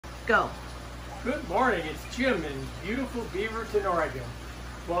go. Good morning, it's Jim in beautiful Beaverton, Oregon.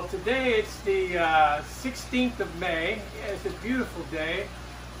 Well, today it's the 16th of May. It's a beautiful day.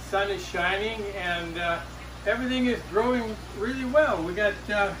 The sun is shining and everything is growing really well. We got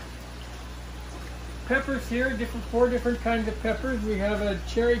peppers here, four different kinds of peppers. We have a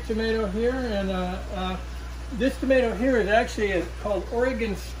cherry tomato here, and this tomato here is actually called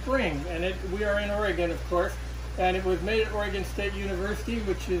Oregon Spring, and we are in Oregon, of course, and it was made at Oregon State University,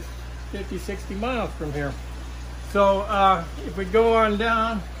 which is 50-60 miles from here. So if we go on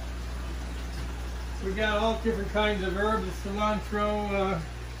down, we got all different kinds of herbs, cilantro,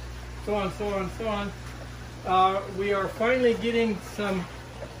 so on, so on, so on. We are finally getting some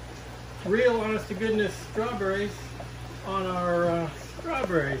real, honest-to-goodness strawberries on our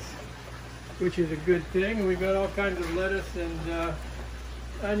strawberries, which is a good thing. We've got all kinds of lettuce and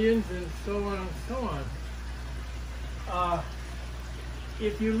onions and so on and so on.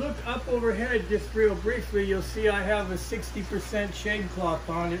 If you look up overhead just real briefly, you'll see I have a 60% shade cloth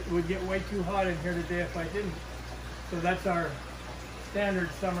on. It would get way too hot in here today if I didn't. So that's our standard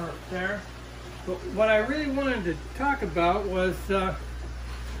summer fare. But what I really wanted to talk about was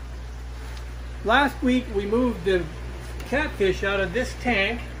last week we moved the catfish out of this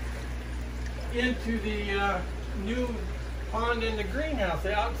tank into the new pond in the greenhouse,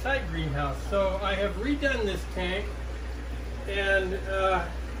 the outside greenhouse. So I have redone this tank, and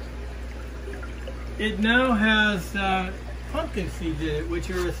it now has pumpkin seeds in it, which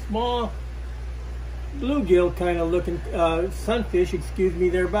are a small bluegill kind of looking sunfish, excuse me.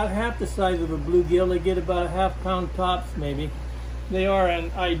 They're about half the size of a bluegill. They get about a half-pound tops maybe. They are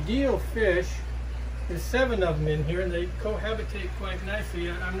an ideal fish. There's 7 of them in here, and they cohabitate quite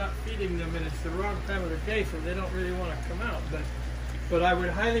nicely. I'm not feeding them, and it's the wrong time of the day, so they don't really want to come out. But I would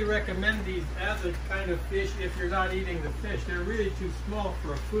highly recommend these as a kind of fish if you're not eating the fish. They're really too small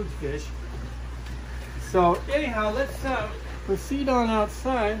for a food fish. So anyhow, let's proceed on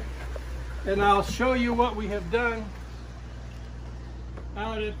outside, and I'll show you what we have done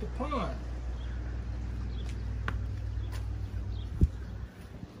out at the pond.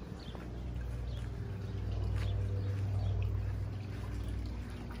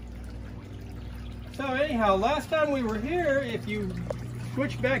 So anyhow, last time we were here, if you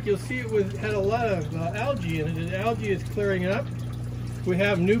switch back, you'll see it had a lot of algae in it. The algae is clearing up. We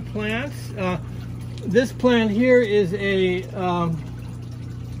have new plants. This plant here is a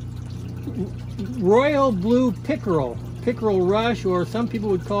royal blue pickerel rush, or some people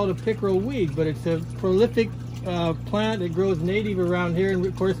would call it a pickerel weed, but it's a prolific plant that grows native around here, and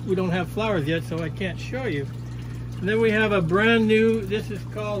of course we don't have flowers yet, so I can't show you. And then we have a brand new, this is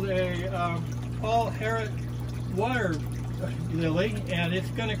called a Paul Harrod water lily, and it's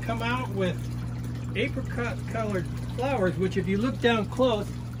going to come out with apricot colored flowers, which if you look down close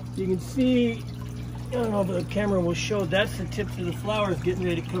you can see, I don't know if the camera will show, that's the tips of the flowers getting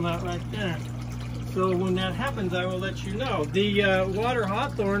ready to come out right there. So when that happens, I will let you know. The water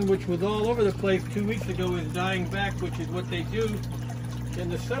hawthorn, which was all over the place 2 weeks ago, is dying back, which is what they do in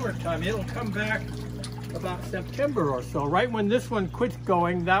the summertime. It'll come back about September or so. Right when this one quits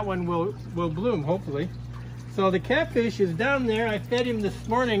going, that one will bloom, hopefully. So the catfish is down there. I fed him this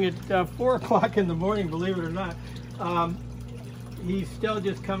morning at 4 o'clock in the morning, believe it or not. He's still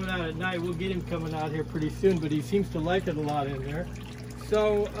just coming out at night. We'll get him coming out here pretty soon, but he seems to like it a lot in there.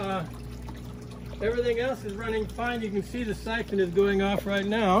 So everything else is running fine. You can see the siphon is going off right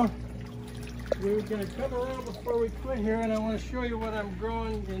now. We're going to come around before we quit here, and I want to show you what I'm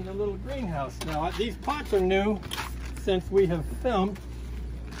growing in the little greenhouse now. These pots are new since we have filmed.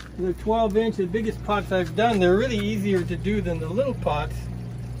 They're 12-inch, the biggest pots I've done. They're really easier to do than the little pots.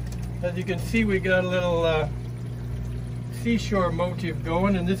 As you can see, we got a little seashore motif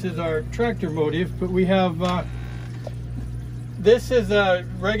going, and this is our tractor motif. But we have, this is a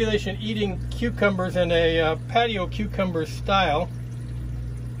regulation eating cucumbers in a patio cucumber style.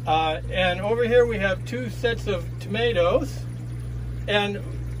 And over here we have 2 sets of tomatoes. And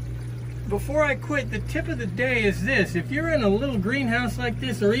before I quit, the tip of the day is this. If you're in a little greenhouse like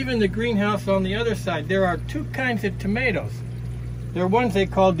this, or even the greenhouse on the other side, there are 2 kinds of tomatoes. There are ones they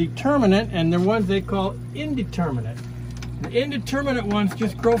call determinate, and there are ones they call indeterminate. The indeterminate ones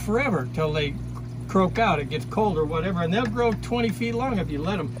just grow forever till they croak out. It gets cold or whatever, and they'll grow 20 feet long if you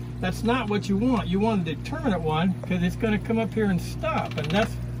let them. That's not what you want. You want a determinate one, because it's going to come up here and stop, and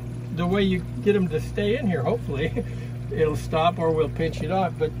that's the way you get them to stay in here. Hopefully it'll stop, or we'll pinch it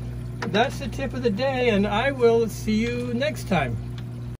off. But that's the tip of the day, and I will see you next time.